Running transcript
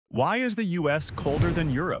Why is the US colder than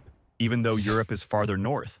Europe, even though Europe is farther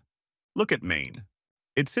north? Look at Maine.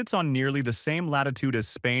 It sits on nearly the same latitude as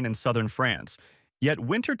Spain and southern France, yet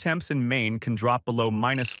winter temps in Maine can drop below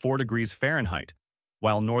 -4 degrees Fahrenheit,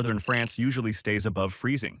 while northern France usually stays above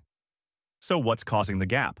freezing. So what's causing the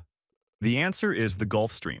gap? The answer is the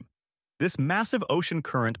Gulf Stream. This massive ocean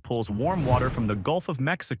current pulls warm water from the Gulf of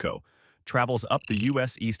Mexico, travels up the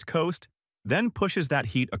US East Coast, then pushes that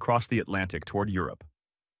heat across the Atlantic toward Europe.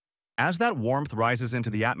 As that warmth rises into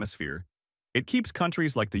the atmosphere, it keeps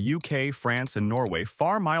countries like the UK, France, and Norway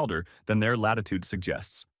far milder than their latitude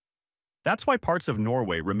suggests. That's why parts of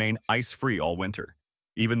Norway remain ice-free all winter,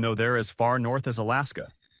 even though they're as far north as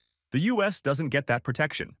Alaska. The US doesn't get that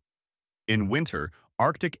protection. In winter,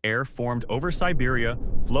 Arctic air formed over Siberia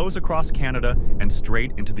flows across Canada and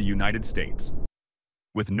straight into the United States.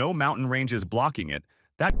 With no mountain ranges blocking it,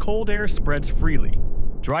 that cold air spreads freely,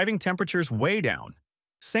 driving temperatures way down.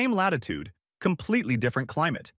 Same latitude, completely different climate.